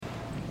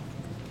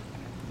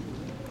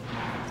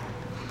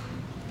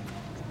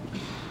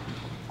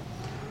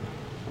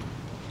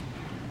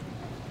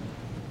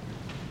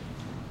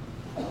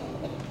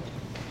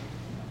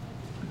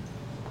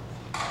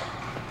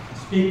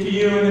speak to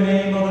you in the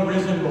name of the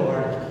risen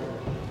Lord.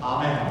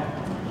 Amen.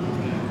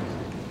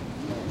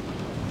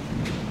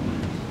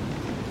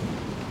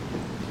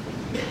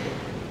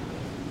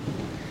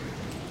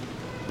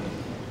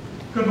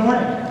 Good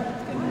morning.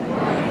 Good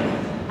morning.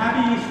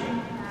 Happy Easter.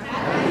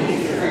 Happy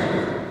Easter.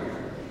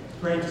 It's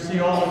great to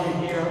see all of you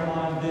here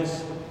on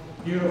this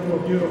beautiful,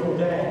 beautiful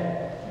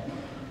day.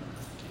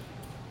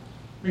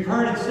 We've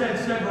heard it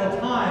said several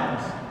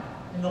times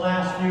in the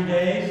last few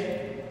days,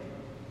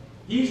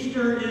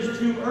 Easter is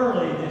too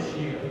early this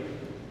year.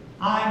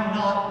 I'm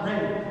not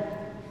ready.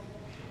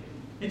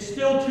 It's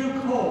still too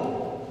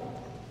cold.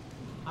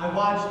 I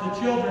watched the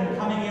children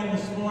coming in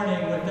this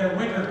morning with their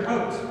winter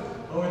coats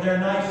over their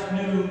nice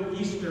new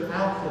Easter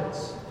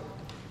outfits.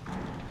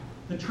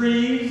 The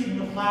trees and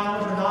the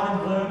flowers are not in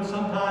bloom.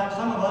 Sometimes,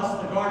 some of us,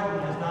 the garden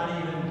has not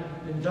even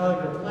been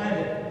dug or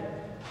planted.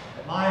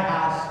 At my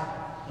house,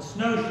 the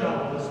snow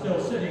shovel is still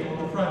sitting on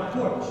the front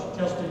porch,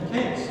 just in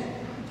case.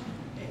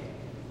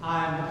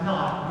 I'm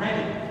not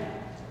ready.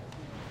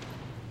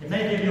 It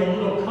may give you a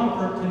little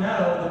comfort to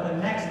know that the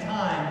next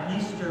time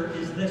Easter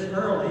is this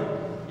early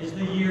is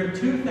the year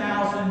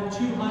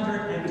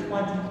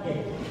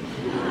 2228.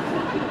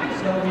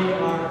 So we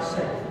are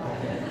safe, I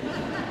think.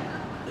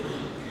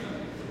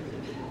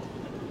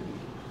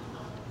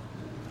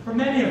 For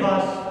many of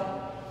us,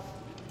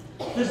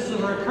 this is a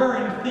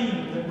recurring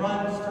theme that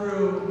runs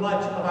through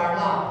much of our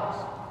lives.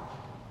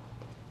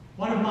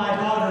 One of my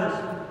daughters,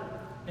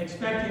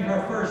 expecting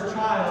her first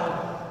child,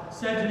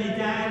 said to me,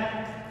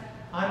 "Dad,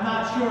 I'm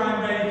not sure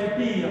I'm ready to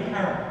be a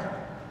parent."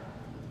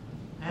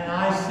 And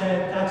I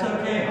said, "That's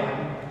okay,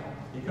 honey,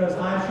 because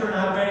I'm sure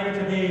not ready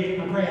to be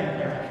a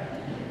grandparent."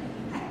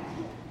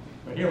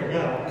 But here we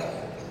go.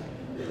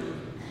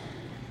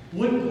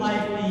 Wouldn't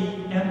life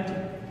be empty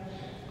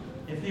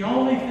if the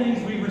only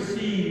things we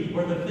received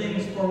were the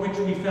things for which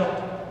we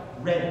felt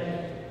ready?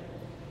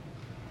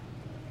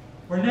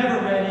 We're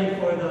never ready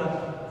for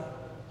the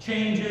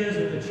changes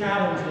and the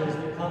challenges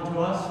that come to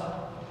us.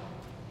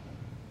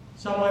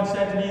 Someone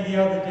said to me the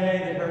other day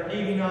that her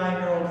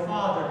 89-year-old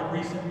father had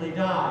recently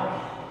died.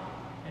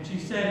 And she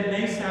said, "It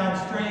may sound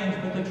strange,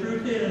 but the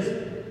truth is,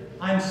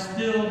 I'm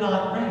still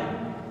not ready.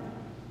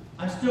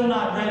 I'm still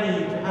not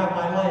ready to have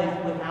my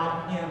life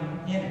without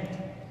him in it."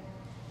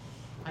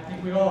 I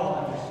think we all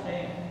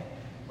understand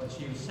what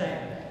she was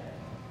saying.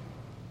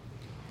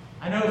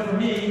 I know for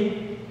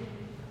me,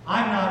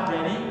 I'm not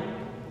ready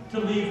to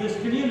leave this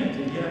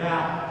community in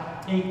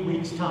about 8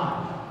 weeks'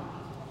 time.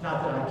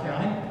 Not that I'm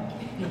counting.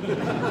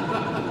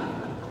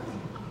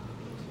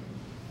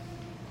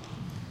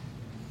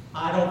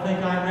 I don't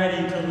think I'm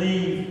ready to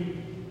leave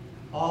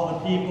all the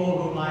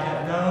people whom I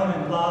have known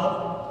and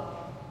loved,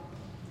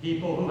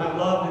 people who have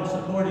loved and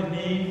supported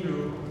me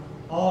through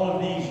all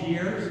of these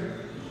years,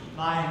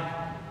 my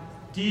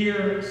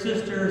dear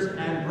sisters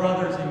and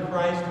brothers in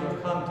Christ who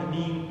have come to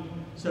mean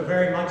so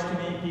very much to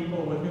me,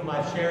 people with whom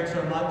I've shared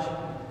so much,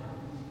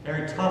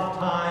 very tough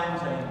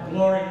times and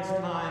glorious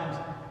times,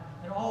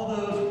 and all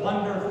those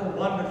wonderful,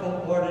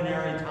 wonderful,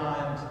 ordinary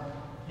times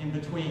in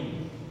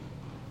between.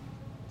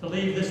 To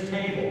leave this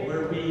table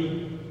where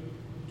we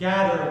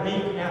gather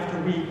week after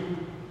week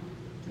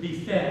to be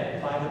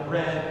fed by the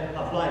bread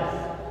of life.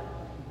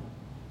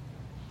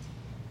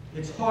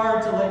 It's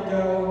hard to let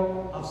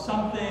go of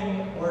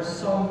something or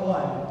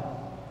someone,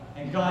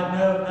 and God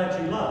knows that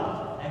you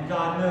love, and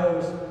God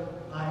knows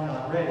I'm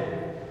not ready.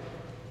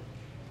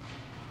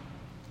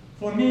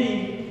 For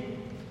me,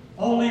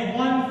 only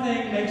one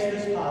thing makes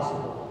this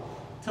possible: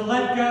 to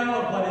let go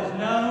of what is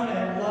known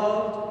and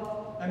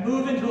loved and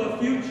move into a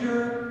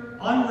future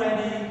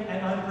unready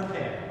and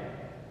unprepared.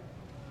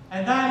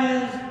 And that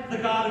is the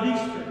God of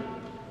Easter,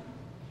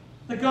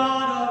 the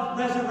God of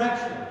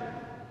resurrection,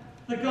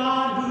 the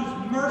God whose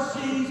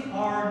mercies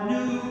are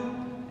new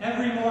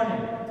every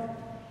morning,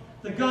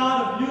 the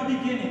God of new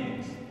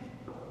beginnings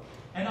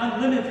and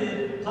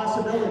unlimited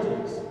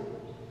possibilities,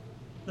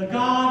 the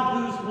God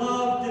whose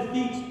love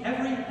defeats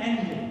every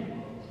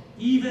ending,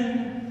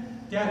 even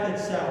death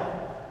itself.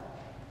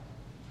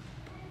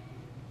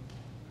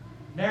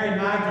 Mary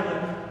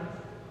Magdalene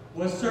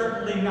was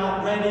certainly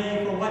not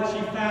ready for what she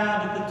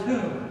found at the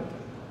tomb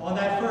on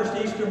that first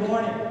Easter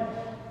morning.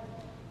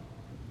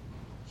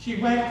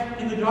 She went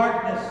in the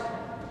darkness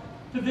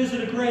to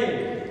visit a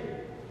grave,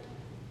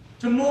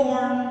 to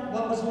mourn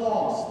what was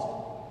lost,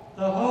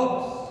 the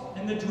hopes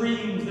and the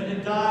dreams that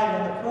had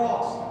died on the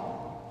cross.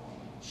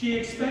 She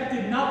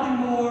expected nothing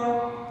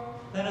more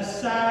than a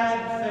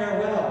sad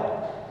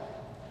farewell.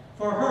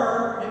 For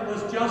her, it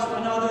was just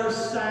another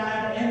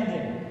sad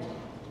ending,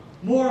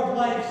 more of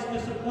life's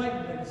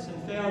disappointments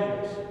and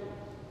failures.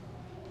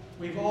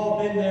 We've all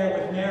been there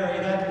with Mary,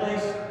 that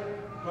place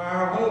where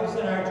our hopes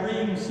and our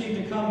dreams seem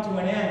to come to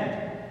an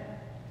end.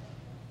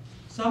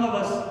 Some of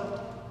us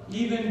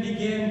even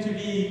begin to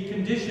be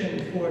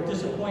conditioned for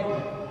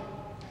disappointment.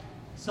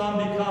 Some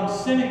become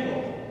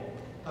cynical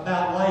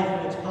about life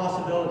and its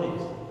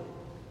possibilities.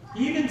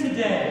 Even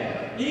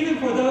today, even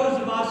for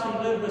those of us who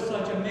live with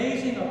such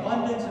amazing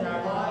abundance in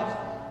our lives,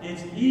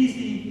 it's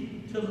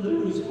easy to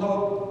lose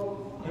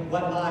hope in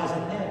what lies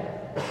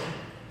ahead.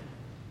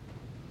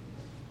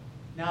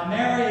 Now,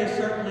 Mary is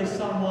certainly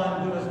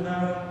someone who has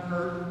known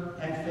hurt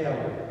and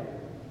failure.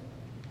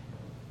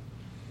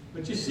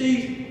 But you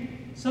see,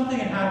 something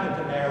had happened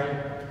to Mary,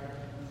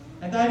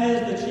 and that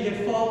is that she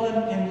had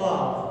fallen in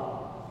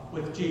love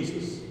with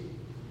Jesus.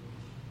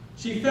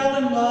 She fell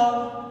in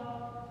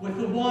love with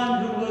the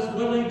one who was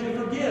willing to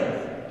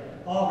forgive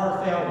all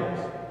her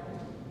failures,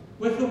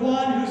 with the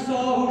one who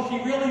saw who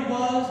she really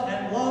was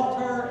and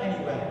loved her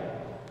anyway,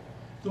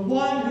 the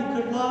one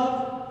who could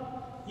love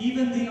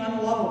even the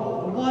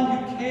unlovable, the one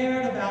who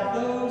cared about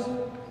those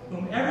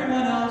whom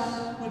everyone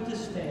else would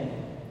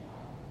disdain,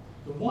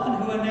 the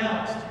one who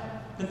announced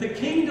that the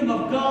kingdom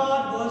of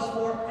God was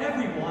for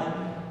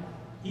everyone,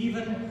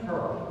 even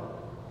her.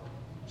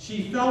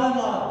 She fell in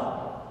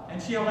love,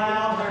 and she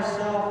allowed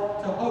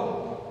herself to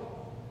hope.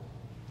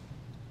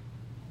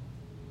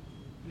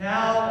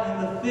 Now,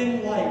 in the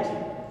thin light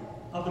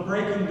of the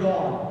breaking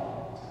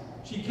dawn,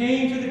 she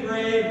came to the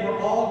grave where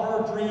all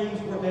her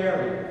dreams were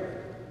buried.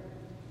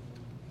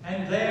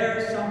 And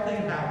there something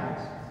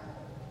happens.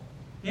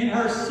 In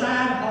her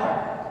sad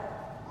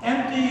heart,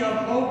 empty of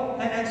hope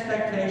and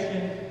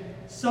expectation,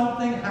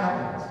 something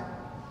happens.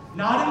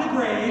 Not in the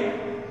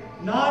grave,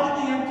 not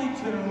in the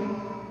empty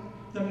tomb.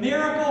 The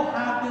miracle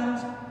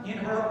happens in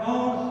her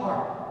own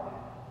heart.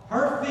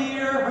 Her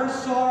fear, her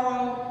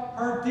sorrow,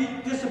 her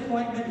deep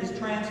disappointment is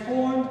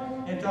transformed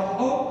into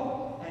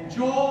hope and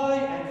joy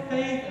and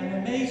faith and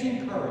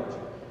amazing courage.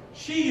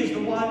 She is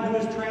the one who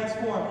is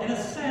transformed. In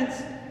a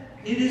sense,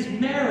 it is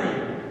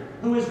Mary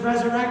who is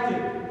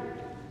resurrected.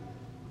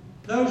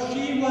 Though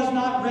she was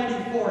not ready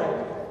for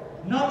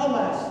it,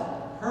 nonetheless,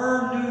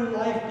 her new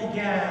life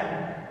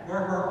began where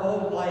her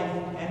old life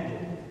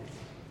ended.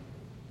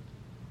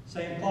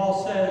 St.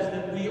 Paul says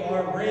that we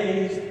are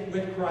raised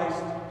with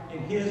Christ in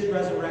his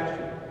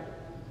resurrection.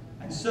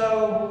 And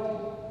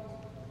so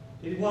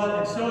it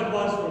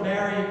was for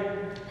Mary,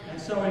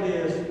 and so it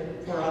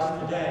is for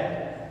us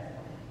today.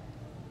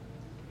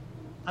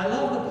 I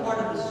love the part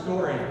of the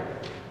story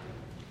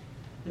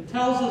that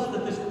tells us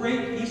that this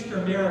great Easter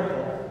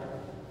miracle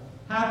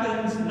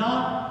happens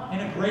not in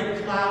a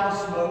great cloud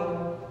of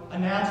smoke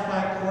announced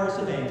by a chorus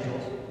of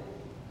angels,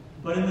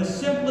 but in the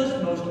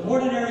simplest, most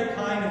ordinary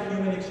kind of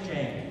human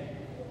exchange.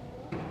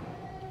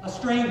 A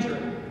stranger,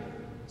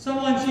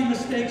 someone she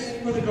mistakes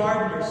for the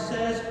gardener,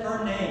 says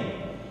her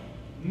name,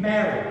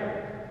 Mary.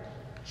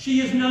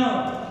 She is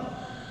known.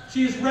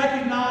 She is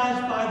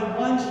recognized by the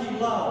one she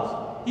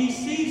loves. He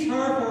sees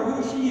her for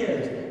who she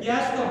is.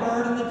 Yes, the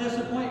hurt and the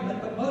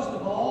disappointment, but most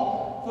of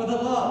all, for the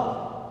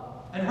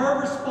love. And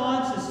her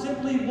response is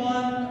simply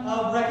one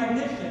of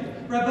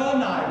recognition.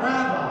 Rabboni,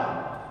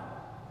 Rabbi.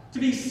 To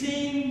be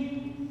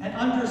seen and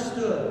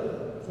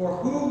understood for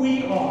who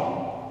we are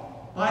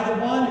by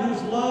the one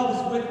whose love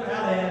is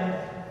without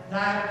end.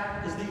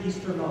 That is the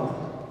Easter moment.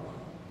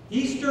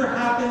 Easter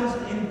happens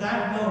in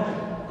that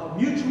moment of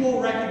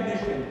mutual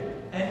recognition,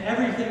 and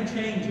everything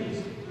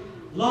changes.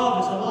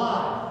 Love is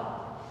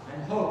alive,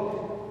 and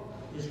hope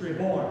is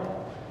reborn.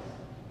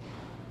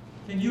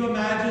 Can you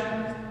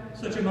imagine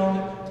such a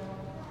moment?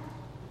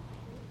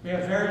 We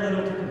have very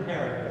little to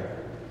compare it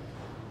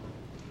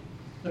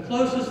with. The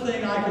closest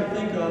thing I could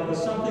think of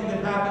was something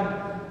that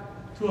happened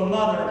to a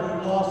mother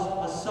who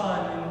lost a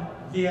son in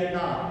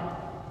Vietnam.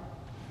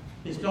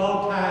 His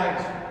dog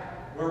tags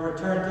were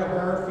returned to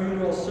her,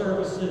 funeral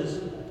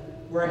services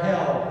were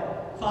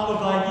held, followed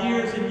by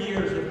years and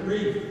years of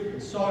grief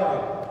and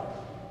sorrow.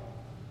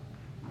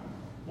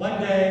 One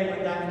day,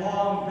 when that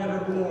long, bitter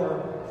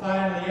war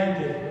finally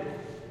ended,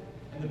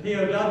 and the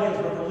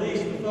POWs were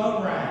released, the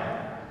phone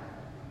rang,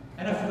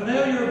 and a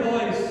familiar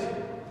voice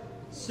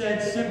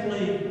said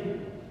simply,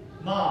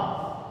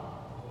 "Mom."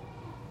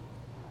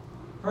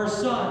 Her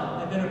son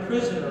had been a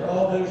prisoner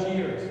all those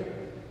years,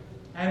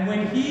 and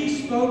when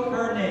he spoke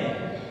her name,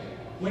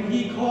 when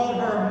he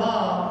called her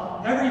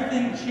Mom,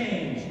 everything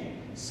changed.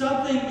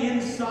 Something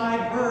inside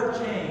her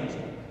changed.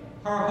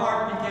 Her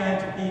heart began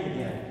to beat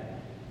again.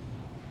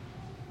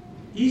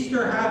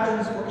 Easter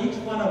happens for each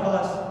one of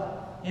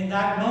us in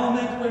that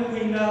moment when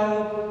we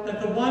know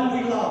that the one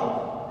we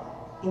love,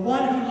 the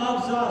one who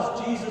loves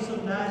us, Jesus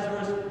of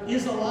Nazareth,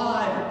 is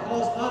alive and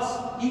calls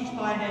us each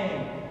by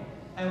name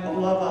and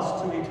will love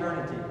us to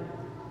eternity.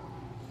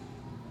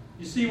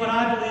 You see, what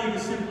I believe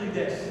is simply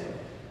this,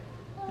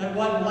 that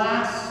what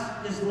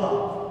lasts is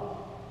love.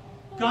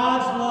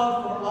 God's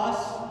love for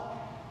us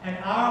and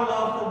our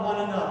love for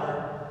one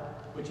another,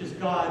 which is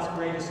God's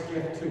greatest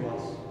gift to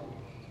us.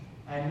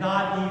 And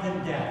not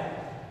even death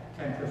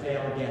can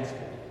prevail against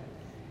it.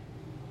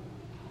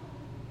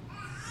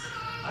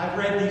 I've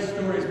read these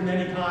stories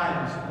many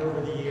times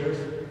over the years,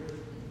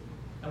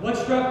 and what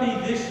struck me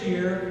this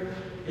year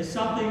is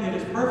something that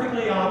is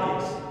perfectly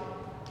obvious,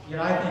 yet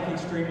I think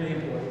extremely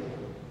important.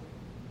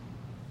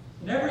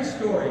 In every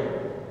story,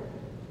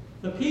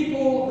 the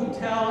people who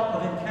tell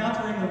of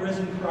encountering the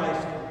risen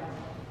Christ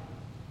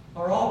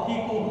are all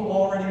people who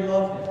already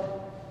love him.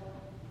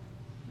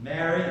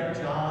 Mary and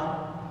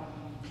John,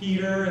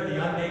 Peter and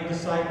the unnamed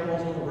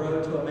disciples on the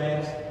road to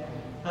Emmaus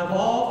have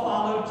all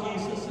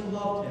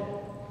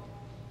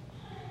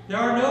There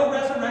are no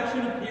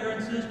resurrection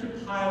appearances to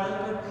Pilate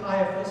or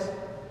Caiaphas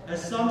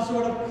as some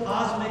sort of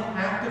cosmic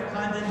act of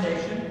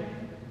condemnation.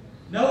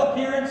 No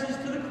appearances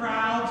to the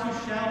crowds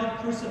who shouted,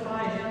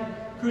 "Crucify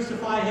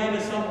him,"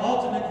 as some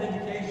ultimate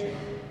vindication.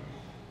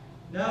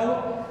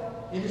 No,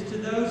 it is to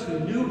those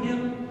who knew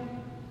him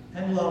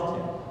and loved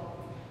him.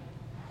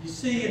 You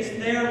see, it's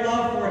their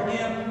love for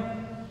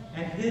him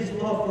and his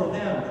love for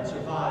them that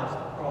survives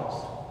the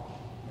cross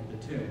and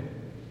the tomb.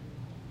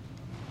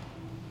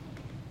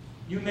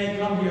 You may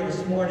come here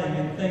this morning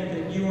and think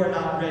that you are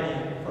not ready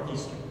for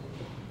Easter,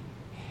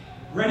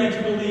 ready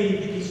to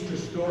believe the Easter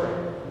story.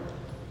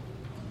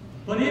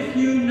 But if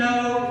you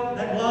know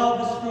that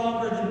love is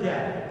stronger than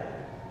death,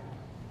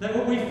 that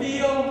what we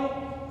feel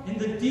in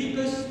the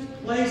deepest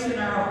place in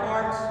our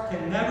hearts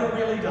can never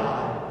really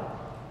die,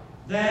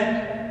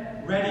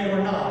 then, ready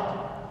or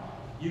not,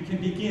 you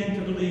can begin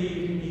to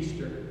believe in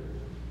Easter.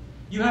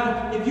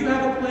 If you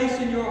have a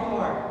place in your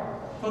heart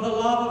for the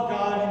love of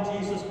God in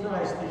Jesus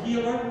Christ, the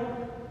healer,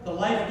 the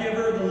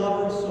life-giver, the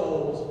lover of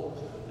souls,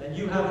 then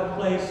you have a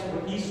place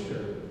where Easter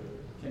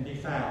can be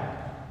found.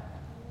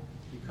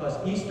 Because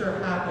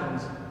Easter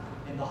happens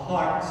in the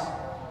hearts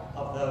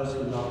of those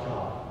who love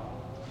God.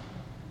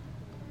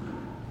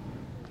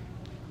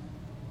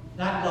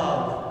 That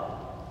love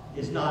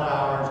is not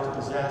ours to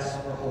possess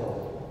or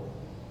hold.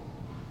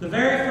 The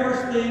very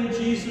first thing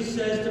Jesus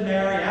says to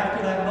Mary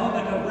after that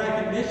moment of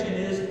recognition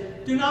is,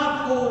 "Do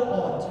not hold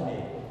on to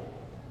me."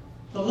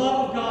 The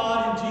love of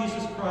God in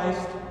Jesus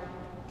Christ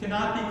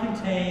cannot be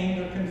contained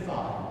or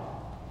confined.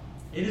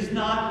 It is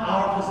not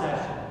our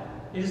possession.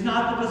 It is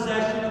not the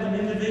possession of an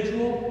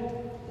individual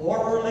or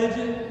a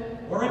religion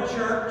or a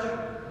church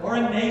or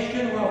a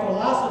nation or a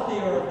philosophy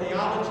or a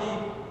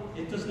theology.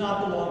 It does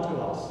not belong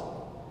to us.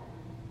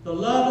 The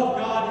love of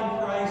God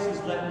in Christ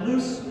is let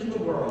loose in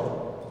the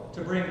world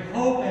to bring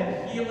hope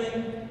and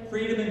healing,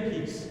 freedom and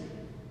peace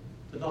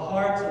to the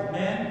hearts of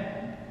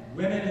men,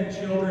 women, and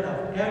children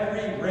of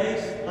every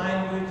race,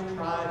 language,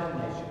 tribe, and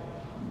nation.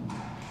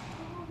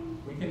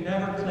 We can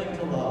never cling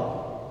to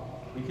love.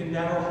 We can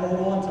never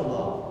hold on to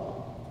love.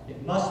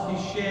 It must be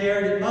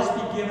shared. It must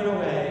be given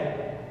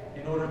away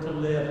in order to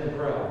live and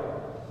grow.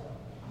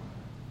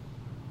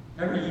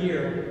 Every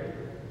year,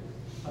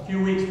 a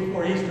few weeks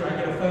before Easter, I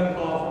get a phone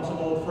call from some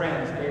old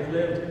friends. They've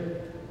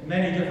lived in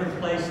many different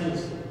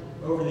places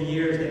over the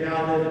years. They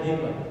now live in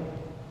England.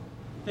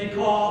 They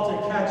call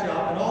to catch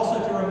up and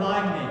also to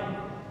remind me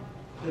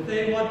that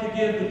they want to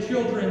give the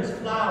children's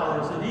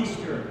flowers at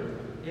Easter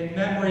in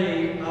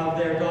memory of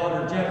their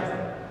daughter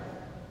Jennifer.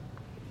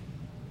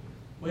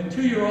 When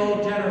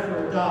 2-year-old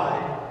Jennifer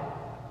died,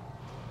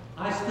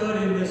 I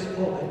stood in this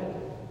pulpit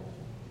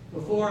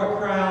before a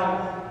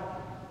crowd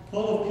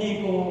full of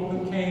people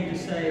who came to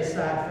say a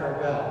sad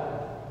farewell.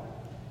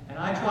 And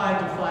I tried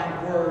to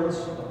find words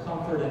of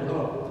comfort and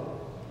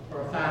hope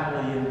for a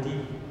family in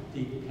deep,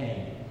 deep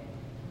pain.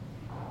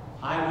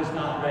 I was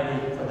not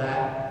ready for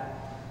that.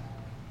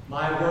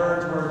 My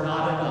words were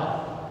not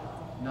enough,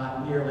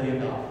 not nearly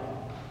enough.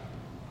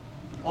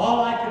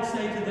 All I could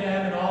say to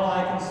them and all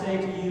I can say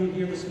to you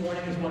here this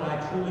morning is what I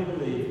truly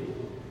believe,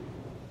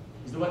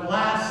 is that what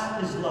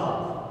lasts is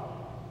love.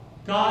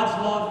 God's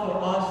love for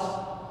us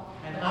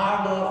and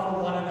our love for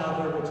one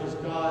another, which is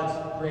God's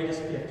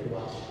greatest gift to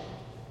us.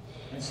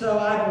 And so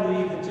I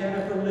believe that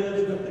Jennifer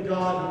lives with the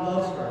God who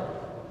loves her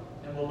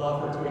and will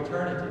love her to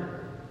eternity.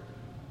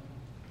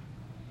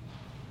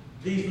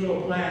 These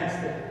little plants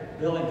that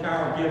Bill and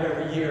Carol give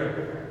every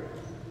year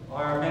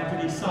are meant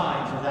to be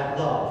signs of that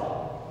love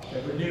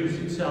that renews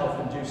itself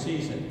in due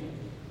season.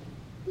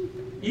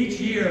 Each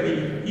year,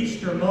 the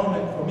Easter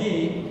moment for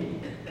me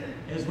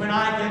is when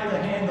I get to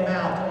hand them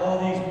out to all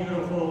these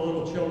beautiful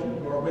little children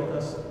who are with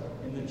us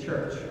in the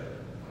church.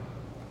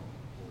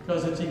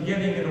 Because it's in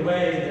giving it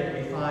away that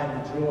we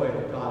find the joy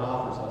that God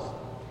offers us.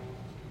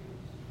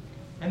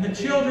 And the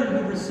children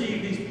who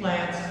receive these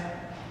plants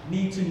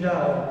need to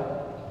know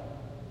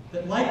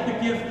that, like the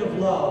gift of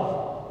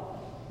love,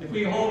 if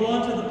we hold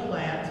on to the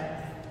plant,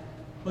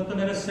 put them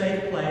in a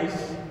safe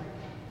place,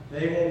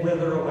 they will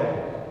wither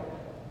away.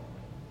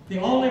 The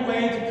only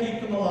way to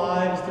keep them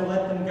alive is to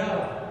let them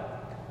go,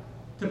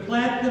 to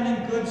plant them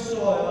in good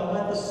soil and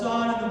let the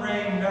sun and the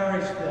rain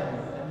nourish them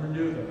and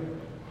renew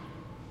them.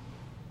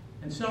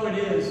 And so it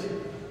is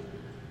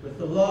with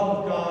the love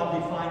of God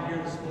we find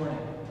here this morning.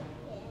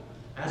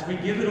 As we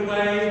give it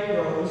away, it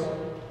grows.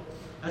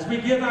 As we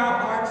give our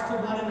hearts to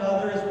one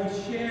another, as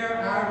we share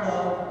our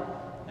love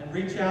and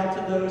reach out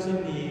to those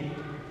in need,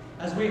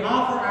 as we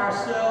offer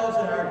ourselves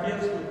and our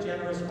gifts with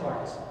generous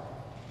hearts,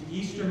 the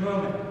Easter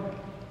moment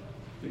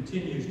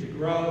continues to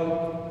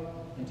grow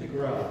and to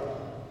grow.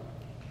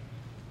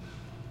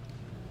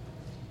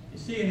 You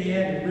see, in the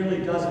end, it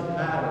really doesn't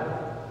matter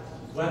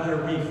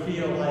whether we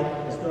feel like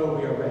as though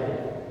we are ready.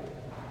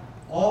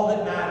 All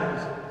that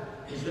matters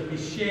is that we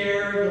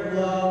share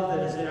the love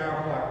that is in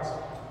our hearts,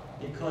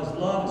 because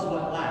love is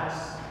what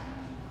lasts.